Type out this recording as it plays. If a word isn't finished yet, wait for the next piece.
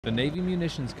The Navy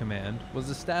Munitions Command was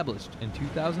established in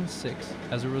 2006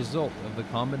 as a result of the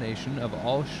combination of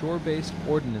all shore-based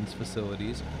ordnance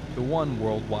facilities to one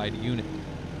worldwide unit.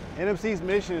 NMC's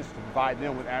mission is to provide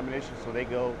them with ammunition so they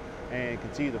go and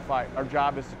continue the fight. Our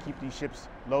job is to keep these ships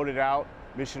loaded out,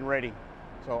 mission ready.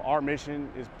 So our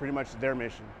mission is pretty much their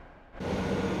mission.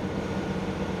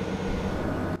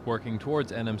 Working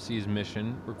towards NMC's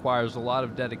mission requires a lot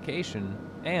of dedication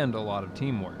and a lot of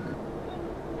teamwork.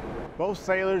 Both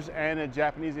sailors and the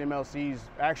Japanese MLCs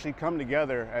actually come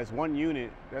together as one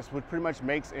unit. That's what pretty much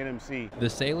makes NMC. The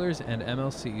sailors and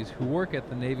MLCs who work at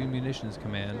the Navy Munitions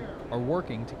Command are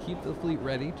working to keep the fleet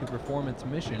ready to perform its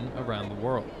mission around the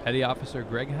world. Petty Officer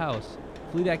Greg House,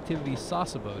 Fleet Activities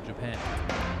Sasebo, Japan.